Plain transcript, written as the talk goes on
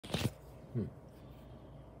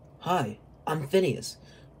Hi, I'm Phineas,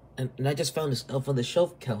 and I just found this Elf on the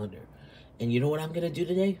Shelf calendar. And you know what I'm gonna do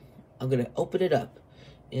today? I'm gonna open it up,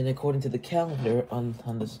 and according to the calendar on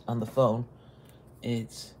the phone,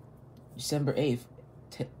 it's December 8th,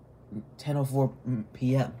 10:04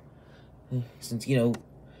 p.m. Since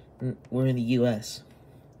we're in the U.S.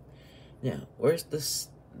 Now,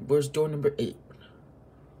 Where's door number 8?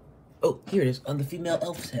 Oh, here it is on the female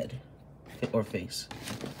elf's head or face.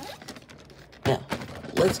 Now,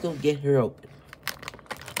 let's go get her open.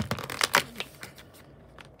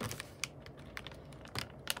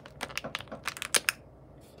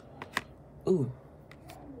 Ooh.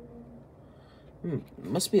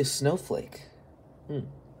 Must be a snowflake.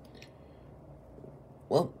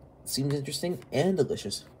 Well, seems interesting and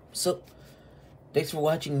delicious. So, thanks for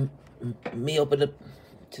watching me open up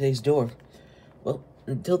today's door. Well,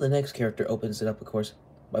 until the next character opens it up, of course.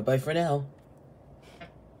 Bye-bye for now.